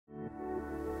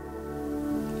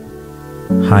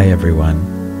Hi everyone.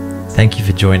 Thank you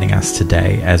for joining us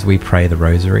today as we pray the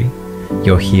Rosary.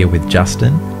 You're here with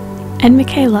Justin and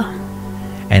Michaela.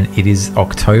 And it is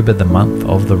October, the month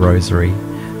of the Rosary,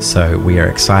 so we are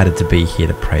excited to be here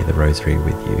to pray the Rosary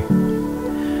with you.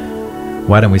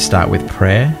 Why don't we start with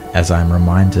prayer as I'm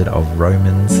reminded of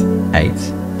Romans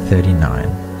 8:39.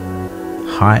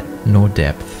 Height nor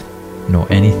depth,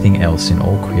 nor anything else in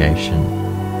all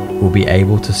creation will be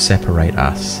able to separate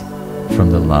us from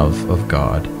the love of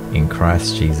God in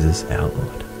Christ Jesus our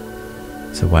Lord.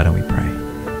 So why don't we pray?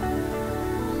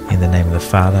 In the name of the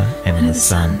Father, and of the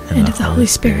Son, and of the Holy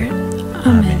Spirit.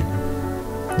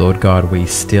 Amen. Lord God, we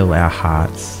still our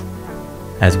hearts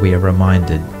as we are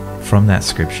reminded from that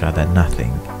scripture that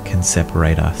nothing can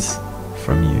separate us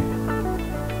from you.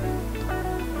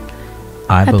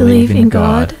 I believe in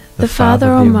God, the Father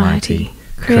Almighty,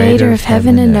 creator of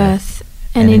heaven and earth,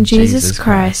 and in Jesus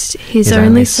Christ, his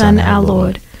only Son, our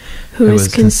Lord, who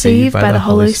was conceived by the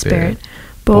Holy Spirit,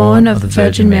 born of the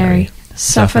Virgin Mary,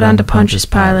 suffered under Pontius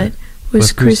Pilate,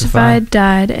 was crucified,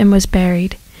 died, and was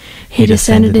buried. He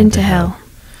descended into hell.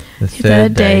 The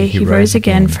third day he rose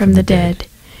again from the dead.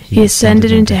 He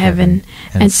ascended into heaven,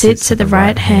 and sits at the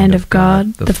right hand of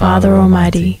God, the Father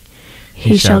Almighty.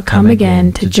 He shall come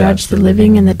again to judge the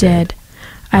living and the dead.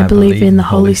 I believe in the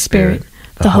Holy Spirit,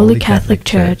 the Holy Catholic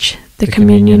Church, the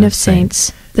communion of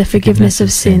saints, the forgiveness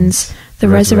of sins, the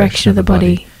resurrection of the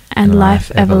body, and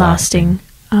life everlasting.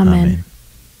 Amen.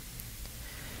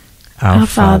 Our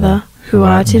Father, who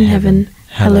art in heaven,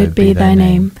 hallowed be thy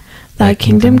name. Thy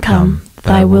kingdom come,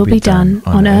 thy will be done,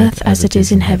 on earth as it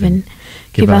is in heaven.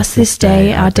 Give us this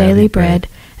day our daily bread,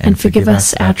 and forgive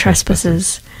us our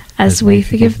trespasses, as we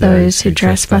forgive those who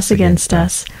trespass against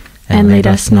us. And lead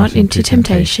us not into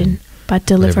temptation, but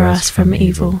deliver us from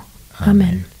evil.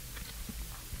 Amen.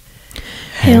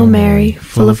 Hail Mary,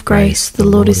 full of grace, the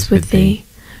Lord is with thee.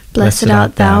 Blessed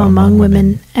art thou among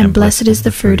women, and blessed is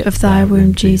the fruit of thy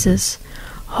womb, Jesus.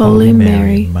 Holy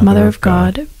Mary, Mother of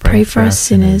God, pray for us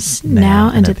sinners,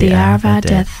 now and at the hour of our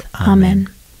death. Amen.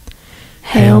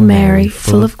 Hail Mary,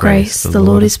 full of grace, the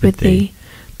Lord is with thee.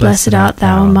 Blessed art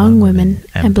thou among women,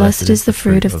 and blessed is the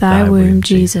fruit of thy womb,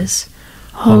 Jesus.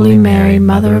 Holy Mary,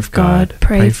 Mother of God,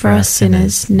 pray for us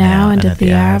sinners, now and at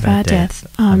the hour of our death.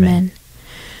 Amen.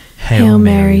 Hail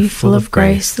Mary, full of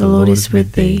grace, the Lord is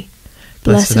with thee.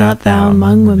 Blessed art thou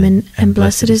among women, and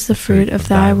blessed is the fruit of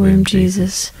thy womb,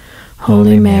 Jesus.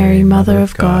 Holy Mary, Mother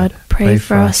of God, pray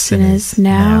for us sinners,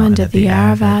 now and at the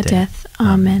hour of our death.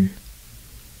 Amen.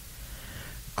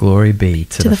 Glory be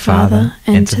to the Father,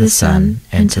 and to the Son,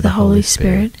 and to the Holy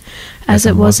Spirit, as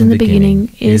it was in the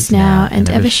beginning, is now, and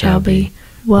ever shall be,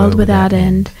 world without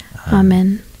end.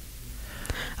 Amen.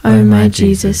 O my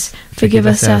Jesus, forgive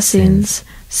us our sins,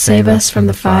 save us from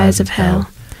the fires of hell,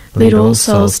 lead all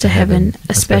souls to heaven,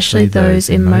 especially those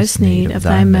in most need of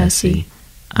thy mercy.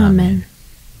 Amen.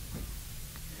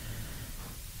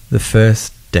 The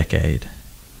first decade.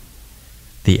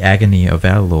 The agony of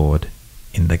our Lord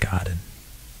in the garden.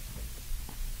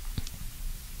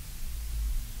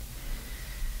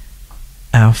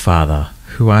 Our Father,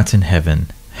 who art in heaven,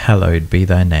 hallowed be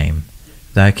thy name.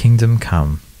 Thy kingdom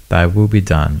come, thy will be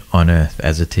done, on earth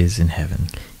as it is in heaven.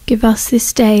 Give us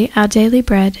this day our daily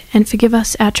bread, and forgive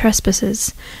us our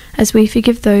trespasses, as we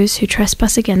forgive those who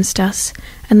trespass against us.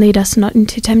 And lead us not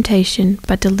into temptation,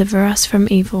 but deliver us from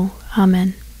evil.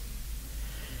 Amen.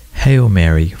 Hail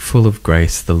Mary, full of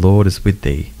grace, the Lord is with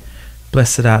thee.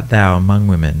 Blessed art thou among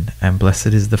women, and blessed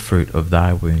is the fruit of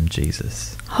thy womb,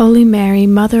 Jesus. Holy Mary,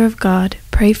 Mother of God,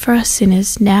 pray for us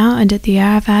sinners, now and at the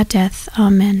hour of our death.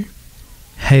 Amen.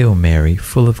 Hail Mary,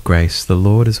 full of grace, the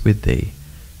Lord is with thee.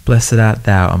 Blessed art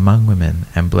thou among women,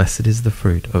 and blessed is the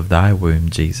fruit of thy womb,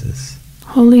 Jesus.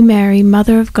 Holy Mary,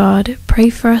 Mother of God, pray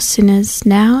for us sinners,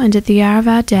 now and at the hour of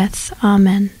our death.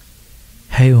 Amen.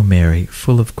 Hail Mary,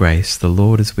 full of grace, the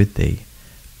Lord is with thee.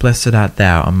 Blessed art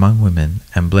thou among women,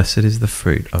 and blessed is the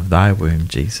fruit of thy womb,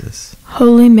 Jesus.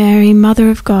 Holy Mary, Mother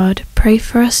of God, pray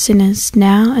for us sinners,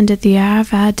 now and at the hour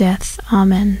of our death.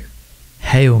 Amen.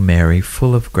 Hail Mary,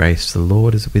 full of grace, the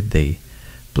Lord is with thee.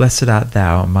 Blessed art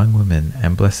thou among women,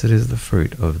 and blessed is the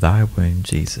fruit of thy womb,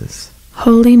 Jesus.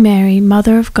 Holy Mary,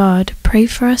 Mother of God, pray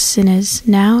for us sinners,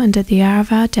 now and at the hour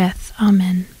of our death.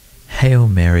 Amen. Hail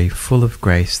Mary, full of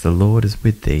grace, the Lord is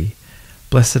with thee.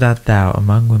 Blessed art thou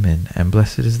among women, and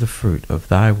blessed is the fruit of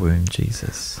thy womb,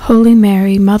 Jesus. Holy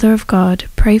Mary, Mother of God,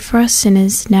 pray for us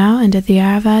sinners, now and at the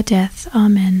hour of our death.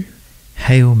 Amen.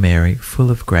 Hail Mary,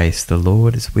 full of grace, the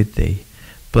Lord is with thee.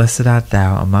 Blessed art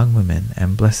thou among women,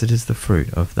 and blessed is the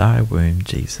fruit of thy womb,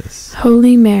 Jesus.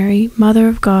 Holy Mary, Mother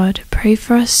of God, pray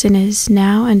for us sinners,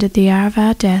 now and at the hour of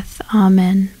our death.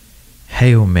 Amen.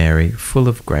 Hail Mary, full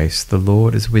of grace, the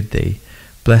Lord is with thee.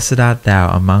 Blessed art thou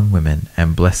among women,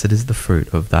 and blessed is the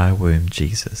fruit of thy womb,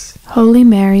 Jesus. Holy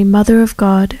Mary, Mother of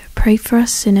God, pray for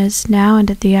us sinners, now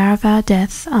and at the hour of our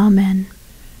death. Amen.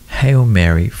 Hail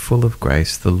Mary, full of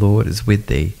grace, the Lord is with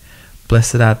thee.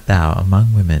 Blessed art thou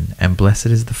among women, and blessed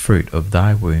is the fruit of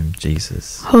thy womb,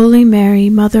 Jesus. Holy Mary,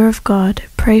 Mother of God,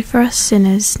 pray for us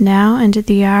sinners, now and at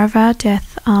the hour of our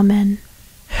death. Amen.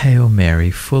 Hail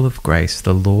Mary, full of grace,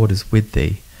 the Lord is with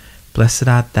thee. Blessed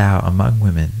art thou among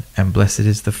women, and blessed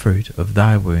is the fruit of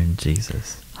thy womb,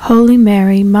 Jesus. Holy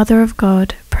Mary, Mother of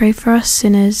God, pray for us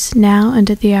sinners, now and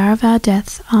at the hour of our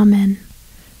death. Amen.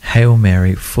 Hail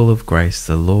Mary, full of grace,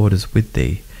 the Lord is with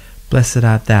thee. Blessed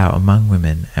art thou among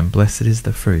women, and blessed is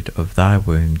the fruit of thy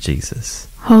womb, Jesus.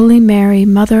 Holy Mary,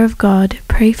 Mother of God,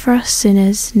 pray for us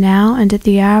sinners, now and at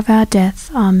the hour of our death.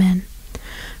 Amen.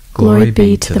 Glory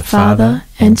be to the Father,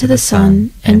 and to the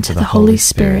Son, and to the Holy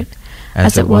Spirit,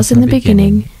 as it was in the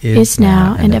beginning, is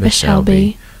now, and ever shall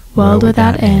be, world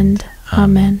without end.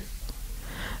 Amen.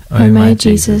 O my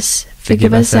Jesus,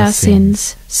 forgive us our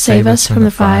sins, save us from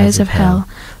the fires of hell,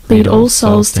 lead all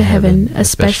souls to heaven,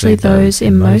 especially those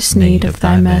in most need of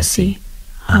thy mercy.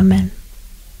 Amen.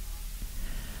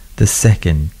 The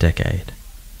second decade.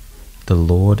 The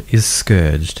Lord is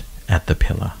scourged at the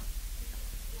pillar.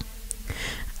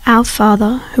 Our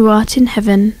Father, who art in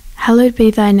heaven, hallowed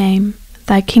be thy name.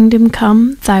 Thy kingdom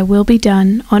come, thy will be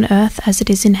done, on earth as it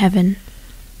is in heaven.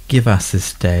 Give us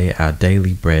this day our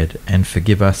daily bread, and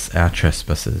forgive us our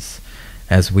trespasses,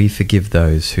 as we forgive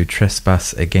those who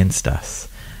trespass against us.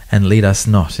 And lead us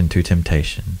not into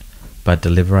temptation, but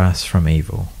deliver us from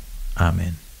evil.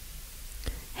 Amen.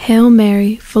 Hail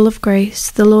Mary, full of grace,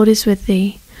 the Lord is with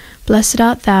thee. Blessed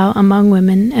art thou among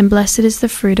women, and blessed is the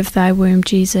fruit of thy womb,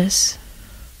 Jesus.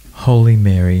 Holy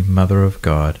Mary, Mother of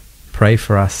God, pray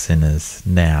for us sinners,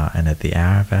 now and at the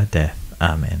hour of our death.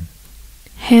 Amen.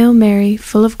 Hail Mary,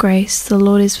 full of grace, the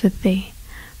Lord is with thee.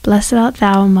 Blessed art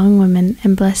thou among women,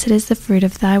 and blessed is the fruit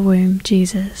of thy womb,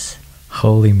 Jesus.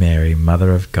 Holy Mary,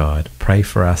 Mother of God, pray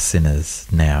for us sinners,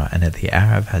 now and at the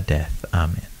hour of our death.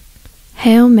 Amen.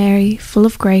 Hail Mary, full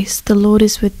of grace, the Lord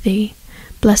is with thee.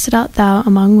 Blessed art thou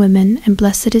among women, and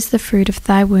blessed is the fruit of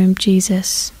thy womb,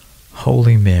 Jesus.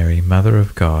 Holy Mary, Mother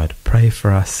of God, pray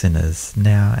for us sinners,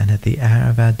 now and at the hour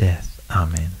of our death.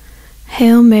 Amen.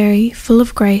 Hail Mary, full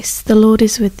of grace, the Lord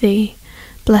is with thee.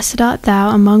 Blessed art thou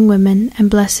among women, and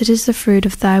blessed is the fruit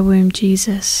of thy womb,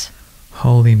 Jesus.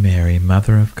 Holy Mary,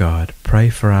 Mother of God, pray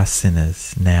for us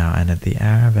sinners, now and at the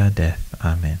hour of our death.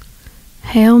 Amen.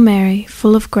 Hail Mary,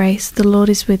 full of grace, the Lord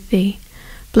is with thee.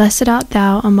 Blessed art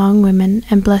thou among women,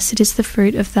 and blessed is the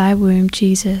fruit of thy womb,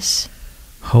 Jesus.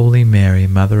 Holy Mary,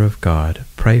 Mother of God,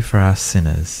 pray for us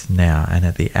sinners, now and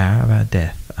at the hour of our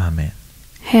death. Amen.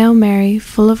 Hail Mary,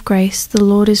 full of grace, the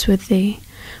Lord is with thee.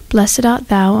 Blessed art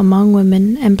thou among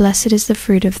women, and blessed is the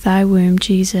fruit of thy womb,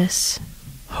 Jesus.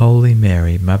 Holy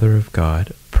Mary, Mother of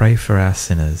God, pray for us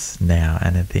sinners, now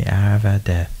and at the hour of our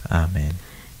death. Amen.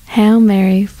 Hail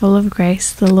Mary, full of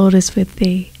grace, the Lord is with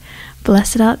thee.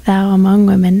 Blessed art thou among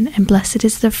women, and blessed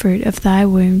is the fruit of thy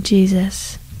womb,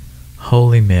 Jesus.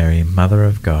 Holy Mary, Mother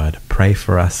of God, pray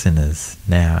for us sinners,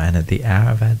 now and at the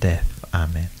hour of our death.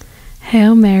 Amen.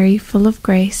 Hail Mary, full of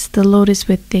grace, the Lord is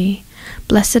with thee.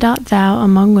 Blessed art thou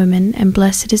among women, and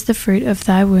blessed is the fruit of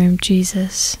thy womb,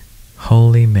 Jesus.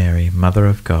 Holy Mary, Mother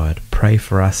of God, pray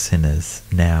for us sinners,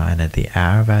 now and at the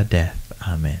hour of our death.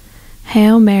 Amen.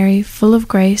 Hail Mary, full of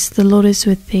grace, the Lord is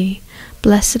with thee.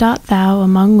 Blessed art thou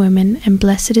among women, and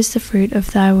blessed is the fruit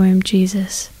of thy womb,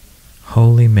 Jesus.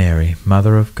 Holy Mary,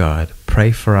 Mother of God,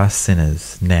 pray for us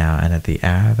sinners, now and at the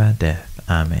hour of our death.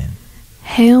 Amen.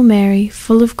 Hail Mary,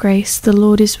 full of grace, the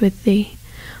Lord is with thee.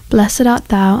 Blessed art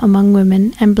thou among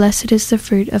women, and blessed is the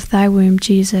fruit of thy womb,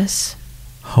 Jesus.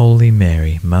 Holy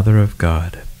Mary, Mother of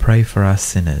God, pray for us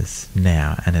sinners,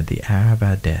 now and at the hour of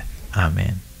our death.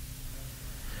 Amen.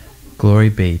 Glory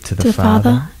be to the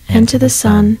Father, and to the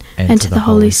Son, and to the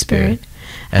Holy Spirit,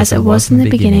 as it was in the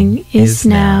beginning, is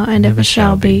now, and ever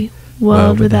shall be,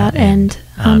 world without end.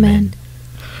 Amen.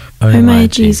 O my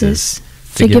Jesus,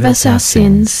 forgive us our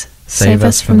sins, save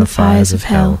us from the fires of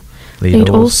hell, lead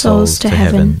all souls to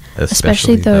heaven,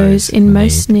 especially those in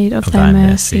most need of thy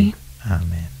mercy.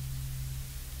 Amen.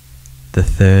 The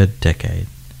third decade.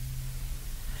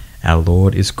 Our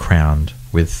Lord is crowned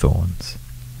with thorns.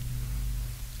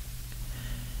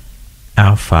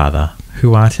 Our Father,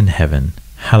 who art in heaven,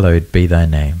 hallowed be thy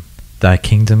name. Thy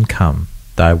kingdom come,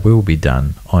 thy will be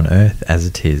done, on earth as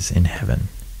it is in heaven.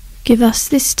 Give us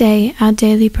this day our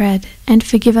daily bread, and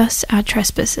forgive us our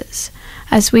trespasses,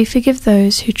 as we forgive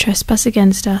those who trespass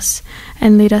against us.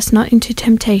 And lead us not into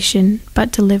temptation,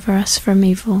 but deliver us from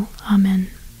evil. Amen.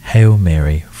 Hail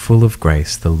Mary, full of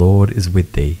grace, the Lord is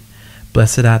with thee.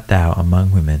 Blessed art thou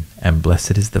among women, and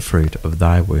blessed is the fruit of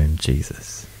thy womb,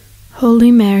 Jesus.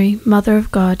 Holy Mary, Mother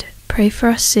of God, pray for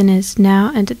us sinners,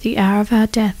 now and at the hour of our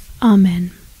death.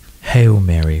 Amen. Hail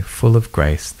Mary, full of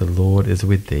grace, the Lord is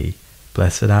with thee.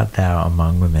 Blessed art thou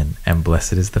among women, and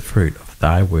blessed is the fruit of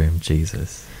thy womb,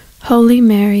 Jesus. Holy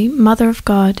Mary, Mother of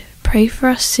God, pray for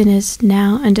us sinners,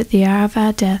 now and at the hour of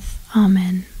our death.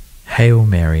 Amen. Hail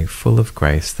Mary, full of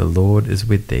grace, the Lord is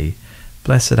with thee.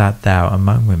 Blessed art thou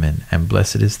among women, and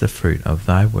blessed is the fruit of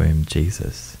thy womb,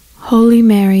 Jesus. Holy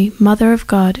Mary, Mother of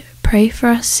God, pray for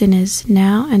us sinners,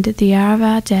 now and at the hour of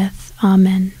our death.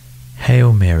 Amen.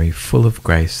 Hail Mary, full of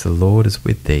grace, the Lord is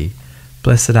with thee.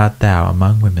 Blessed art thou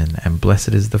among women, and blessed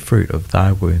is the fruit of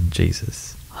thy womb,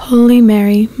 Jesus. Holy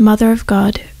Mary, Mother of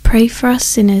God, pray for us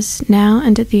sinners, now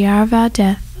and at the hour of our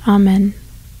death. Amen.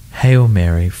 Hail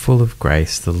Mary, full of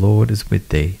grace, the Lord is with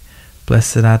thee.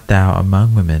 Blessed art thou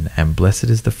among women, and blessed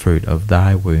is the fruit of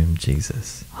thy womb,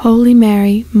 Jesus. Holy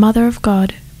Mary, Mother of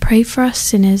God, pray for us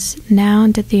sinners, now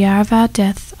and at the hour of our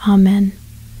death. Amen.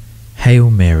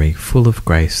 Hail Mary, full of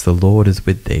grace, the Lord is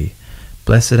with thee.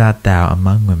 Blessed art thou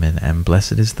among women, and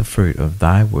blessed is the fruit of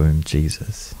thy womb,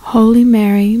 Jesus. Holy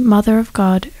Mary, Mother of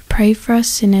God, pray for us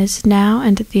sinners, now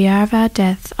and at the hour of our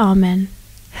death. Amen.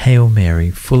 Hail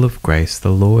Mary, full of grace,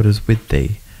 the Lord is with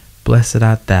thee. Blessed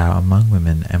art thou among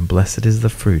women, and blessed is the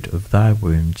fruit of thy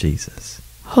womb, Jesus.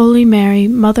 Holy Mary,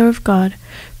 Mother of God,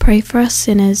 pray for us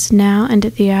sinners, now and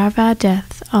at the hour of our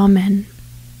death. Amen.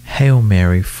 Hail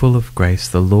Mary, full of grace,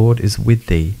 the Lord is with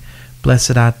thee.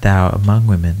 Blessed art thou among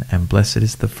women, and blessed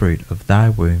is the fruit of thy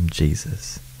womb,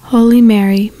 Jesus. Holy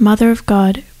Mary, Mother of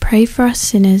God, pray for us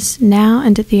sinners, now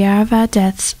and at the hour of our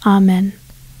deaths. Amen.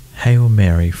 Hail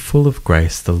Mary, full of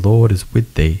grace, the Lord is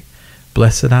with thee.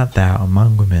 Blessed art thou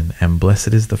among women, and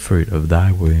blessed is the fruit of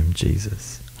thy womb,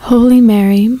 Jesus. Holy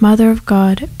Mary, Mother of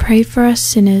God, pray for us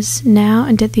sinners, now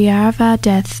and at the hour of our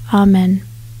death. Amen.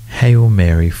 Hail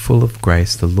Mary, full of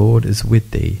grace, the Lord is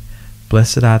with thee.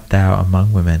 Blessed art thou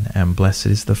among women, and blessed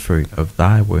is the fruit of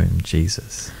thy womb,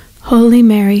 Jesus. Holy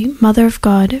Mary, Mother of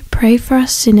God, pray for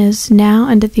us sinners, now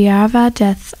and at the hour of our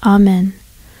death. Amen.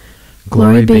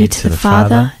 Glory be to the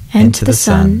Father, and to the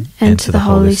Son, and to the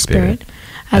Holy Spirit,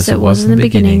 as it was in the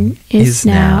beginning, is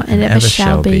now, and ever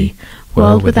shall be,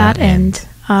 world without end.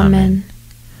 Amen.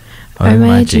 O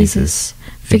my Jesus,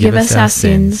 forgive us our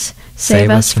sins, save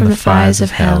us from the fires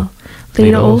of hell,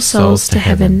 lead all souls to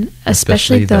heaven,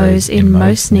 especially those in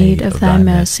most need of thy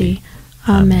mercy.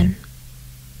 Amen.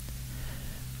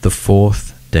 The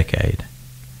fourth decade.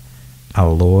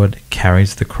 Our Lord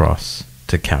carries the cross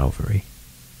to Calvary.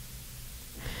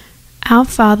 Our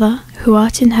Father, who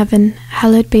art in heaven,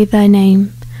 hallowed be thy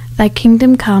name. Thy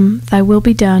kingdom come, thy will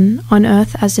be done, on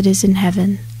earth as it is in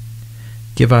heaven.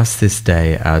 Give us this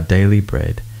day our daily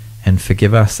bread, and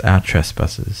forgive us our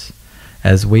trespasses,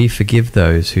 as we forgive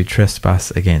those who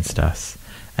trespass against us.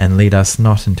 And lead us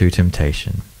not into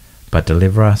temptation, but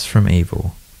deliver us from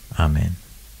evil. Amen.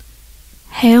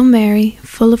 Hail Mary,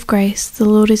 full of grace, the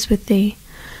Lord is with thee.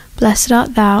 Blessed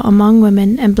art thou among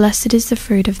women, and blessed is the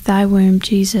fruit of thy womb,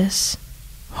 Jesus.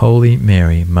 Holy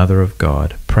Mary, Mother of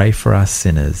God, pray for us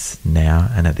sinners, now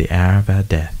and at the hour of our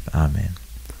death. Amen.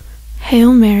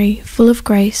 Hail Mary, full of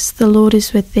grace, the Lord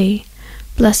is with thee.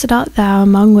 Blessed art thou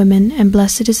among women, and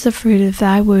blessed is the fruit of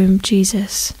thy womb,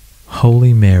 Jesus.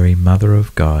 Holy Mary, Mother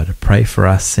of God, pray for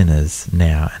us sinners,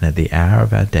 now and at the hour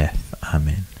of our death.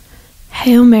 Amen.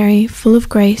 Hail Mary, full of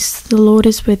grace, the Lord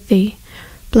is with thee.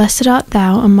 Blessed art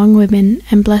thou among women,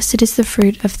 and blessed is the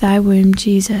fruit of thy womb,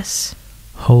 Jesus.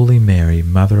 Holy Mary,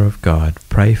 Mother of God,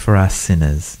 pray for us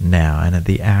sinners, now and at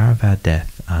the hour of our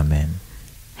death. Amen.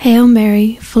 Hail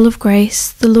Mary, full of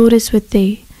grace, the Lord is with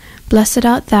thee. Blessed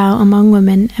art thou among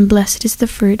women, and blessed is the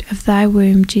fruit of thy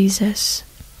womb, Jesus.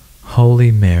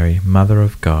 Holy Mary, Mother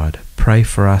of God, pray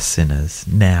for us sinners,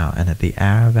 now and at the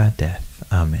hour of our death.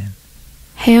 Amen.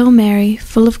 Hail Mary,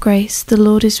 full of grace, the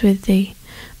Lord is with thee.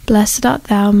 Blessed art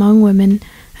thou among women,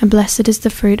 and blessed is the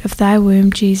fruit of thy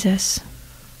womb, Jesus.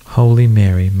 Holy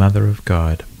Mary, Mother of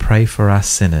God, pray for us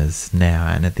sinners, now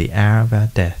and at the hour of our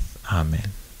death. Amen.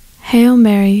 Hail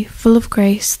Mary, full of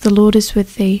grace, the Lord is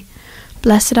with thee.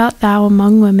 Blessed art thou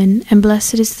among women, and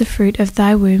blessed is the fruit of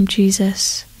thy womb,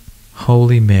 Jesus.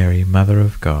 Holy Mary, Mother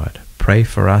of God, pray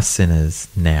for us sinners,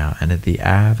 now and at the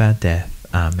hour of our death.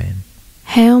 Amen.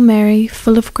 Hail Mary,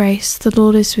 full of grace, the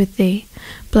Lord is with thee.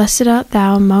 Blessed art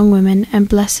thou among women, and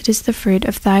blessed is the fruit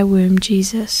of thy womb,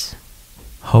 Jesus.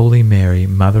 Holy Mary,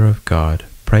 Mother of God,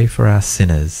 pray for us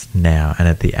sinners, now and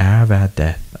at the hour of our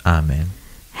death. Amen.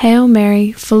 Hail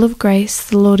Mary, full of grace,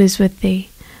 the Lord is with thee.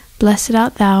 Blessed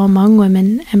art thou among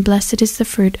women, and blessed is the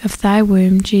fruit of thy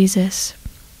womb, Jesus.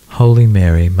 Holy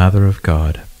Mary, Mother of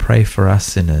God, pray for us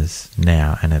sinners,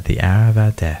 now and at the hour of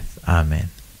our death. Amen.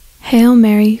 Hail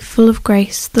Mary, full of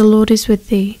grace, the Lord is with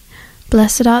thee.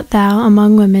 Blessed art thou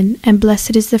among women, and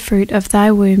blessed is the fruit of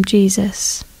thy womb,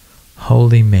 Jesus.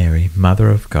 Holy Mary, Mother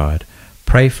of God,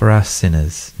 pray for us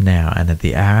sinners, now and at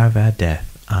the hour of our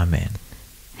death. Amen.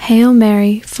 Hail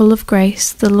Mary, full of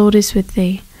grace, the Lord is with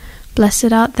thee.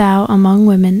 Blessed art thou among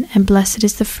women, and blessed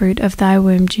is the fruit of thy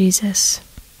womb, Jesus.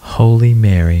 Holy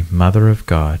Mary, Mother of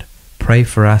God, pray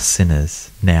for us sinners,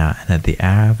 now and at the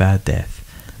hour of our death.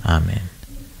 Amen.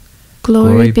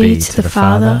 Glory be to the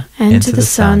Father, and to the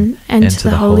Son, and to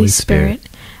the Holy Spirit,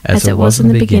 as it was in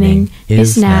the beginning,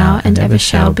 is now, and ever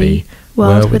shall be,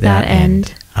 world without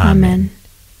end. Amen.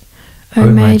 O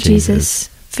my Jesus,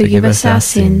 forgive us our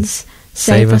sins,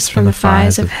 save us from the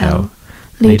fires of hell,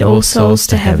 lead all souls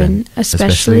to heaven,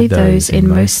 especially those in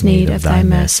most need of thy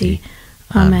mercy.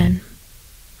 Amen.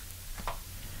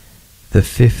 The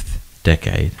fifth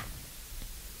decade.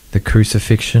 The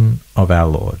crucifixion of our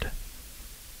Lord.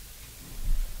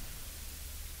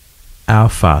 Our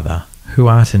Father, who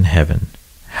art in heaven,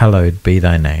 hallowed be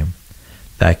thy name.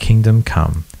 Thy kingdom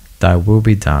come, thy will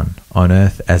be done, on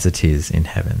earth as it is in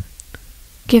heaven.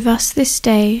 Give us this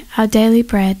day our daily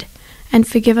bread, and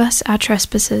forgive us our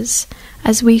trespasses,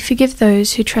 as we forgive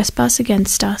those who trespass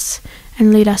against us.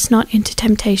 And lead us not into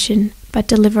temptation, but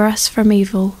deliver us from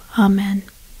evil. Amen.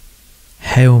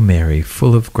 Hail Mary,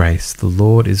 full of grace, the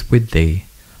Lord is with thee.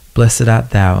 Blessed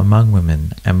art thou among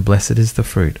women, and blessed is the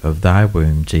fruit of thy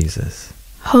womb, Jesus.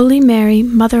 Holy Mary,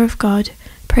 Mother of God,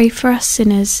 pray for us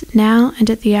sinners, now and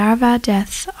at the hour of our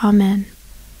death. Amen.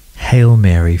 Hail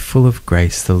Mary, full of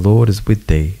grace, the Lord is with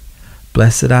thee.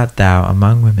 Blessed art thou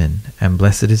among women, and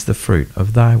blessed is the fruit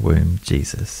of thy womb,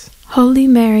 Jesus. Holy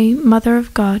Mary, Mother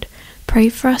of God, pray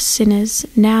for us sinners,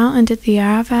 now and at the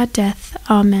hour of our death.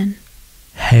 Amen.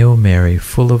 Hail Mary,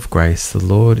 full of grace, the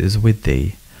Lord is with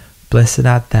thee. Blessed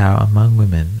art thou among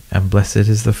women, and blessed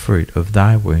is the fruit of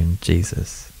thy womb,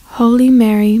 Jesus. Holy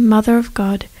Mary, Mother of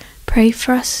God, pray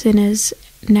for us sinners,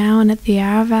 now and at the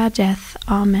hour of our death.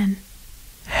 Amen.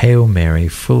 Hail Mary,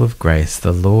 full of grace,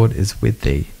 the Lord is with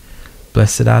thee.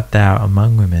 Blessed art thou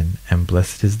among women, and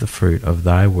blessed is the fruit of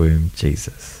thy womb,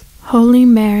 Jesus. Holy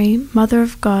Mary, Mother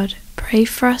of God, pray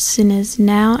for us sinners,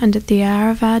 now and at the hour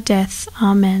of our death.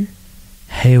 Amen.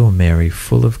 Hail Mary,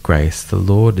 full of grace, the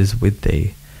Lord is with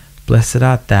thee. Blessed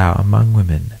art thou among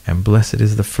women, and blessed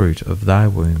is the fruit of thy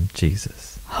womb,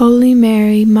 Jesus. Holy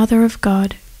Mary, Mother of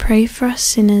God, pray for us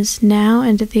sinners, now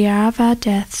and at the hour of our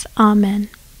death. Amen.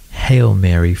 Hail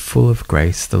Mary, full of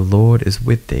grace, the Lord is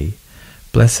with thee.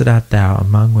 Blessed art thou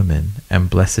among women, and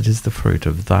blessed is the fruit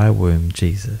of thy womb,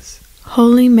 Jesus.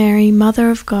 Holy Mary,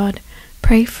 Mother of God,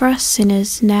 pray for us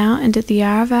sinners, now and at the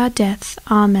hour of our death.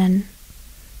 Amen.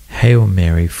 Hail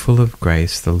Mary, full of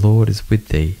grace, the Lord is with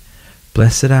thee.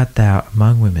 Blessed art thou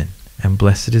among women, and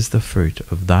blessed is the fruit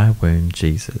of thy womb,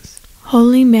 Jesus.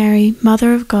 Holy Mary,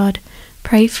 Mother of God,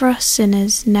 pray for us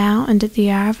sinners, now and at the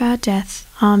hour of our death.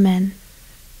 Amen.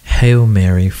 Hail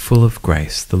Mary, full of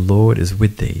grace, the Lord is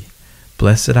with thee.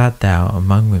 Blessed art thou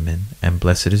among women, and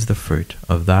blessed is the fruit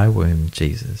of thy womb,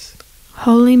 Jesus.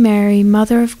 Holy Mary,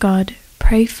 Mother of God,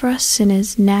 pray for us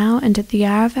sinners, now and at the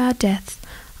hour of our death.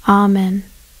 Amen.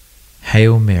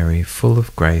 Hail Mary, full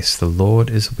of grace, the Lord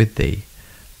is with thee.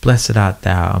 Blessed art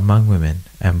thou among women,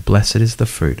 and blessed is the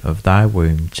fruit of thy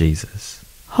womb, Jesus.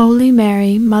 Holy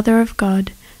Mary, Mother of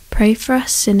God, pray for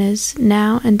us sinners,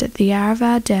 now and at the hour of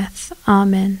our death.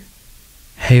 Amen.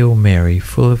 Hail Mary,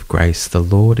 full of grace, the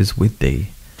Lord is with thee.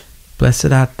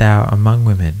 Blessed art thou among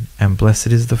women, and blessed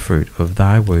is the fruit of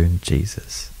thy womb,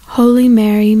 Jesus. Holy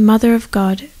Mary, Mother of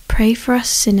God, pray for us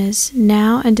sinners,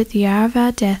 now and at the hour of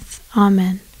our death.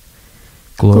 Amen.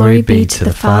 Glory be to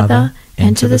the Father,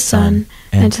 and to the Son,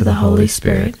 and to the Holy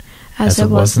Spirit, as it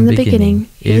was in the beginning,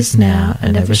 is now,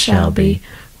 and ever shall be,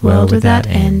 world without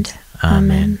end.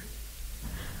 Amen.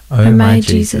 O my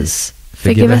Jesus,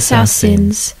 forgive us our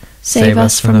sins, save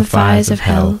us from the fires of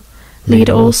hell, lead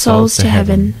all souls to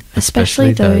heaven,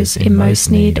 especially those in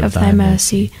most need of thy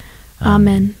mercy.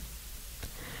 Amen.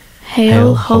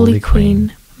 Hail, Holy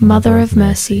Queen, Mother of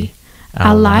mercy,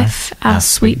 our life, our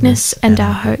sweetness, and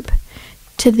our hope.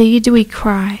 To thee do we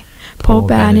cry, poor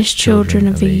banished children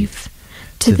of Eve.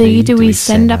 To thee do we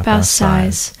send up our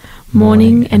sighs,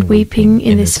 mourning and weeping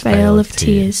in this vale of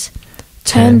tears.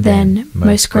 Turn then,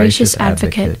 most gracious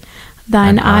Advocate,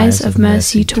 thine eyes of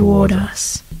mercy toward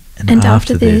us. And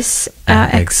after this, our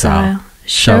exile,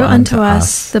 show unto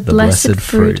us the blessed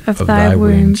fruit of thy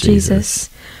womb, Jesus.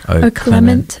 O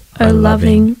clement, O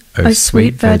loving, O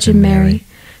sweet Virgin Mary,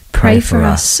 pray for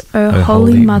us, O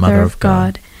holy Mother of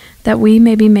God, that we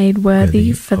may be made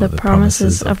worthy for the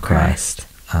promises of Christ.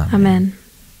 Amen.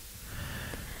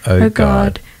 O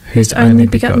God, whose only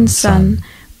begotten Son,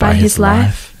 by his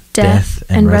life, death,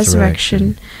 and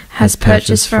resurrection, has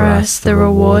purchased for us the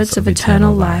rewards of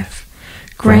eternal life,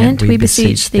 grant, we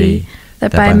beseech thee,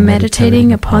 that by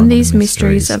meditating upon these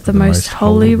mysteries of the most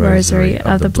holy Rosary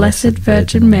of the Blessed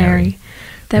Virgin Mary,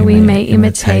 that we may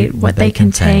imitate what they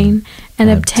contain and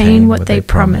obtain what they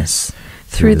promise,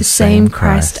 through the same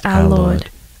Christ our Lord.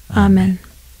 Amen.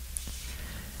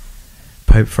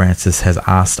 Pope Francis has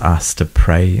asked us to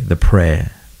pray the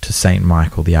prayer to Saint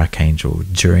Michael the Archangel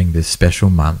during this special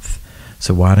month,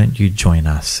 so why don't you join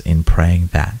us in praying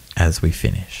that as we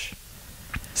finish?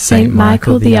 Saint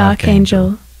Michael the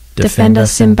Archangel, defend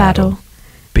us in battle.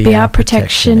 Be our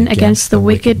protection against the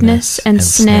wickedness and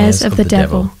snares of the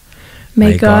devil.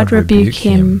 May God rebuke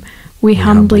him, we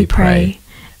humbly pray.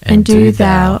 And do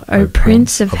thou, O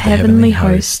Prince of heavenly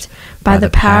host, by the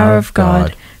power of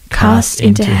God, cast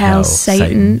into hell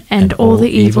Satan and all the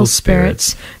evil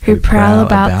spirits who prowl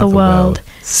about the world,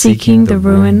 seeking the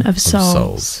ruin of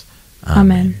souls.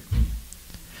 Amen.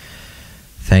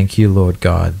 Thank you, Lord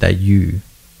God, that you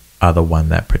are the one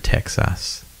that protects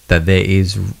us, that there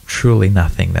is truly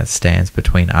nothing that stands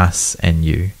between us and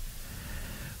you.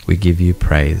 We give you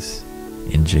praise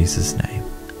in Jesus' name.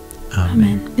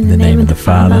 Amen. In the name of the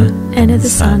Father, and of the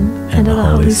Son, and of the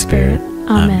Holy Spirit.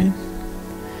 Amen.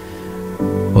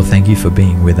 Well, thank you for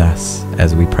being with us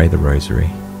as we pray the Rosary.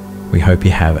 We hope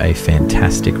you have a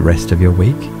fantastic rest of your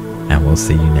week, and we'll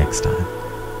see you next time.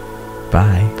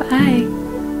 Bye. Bye.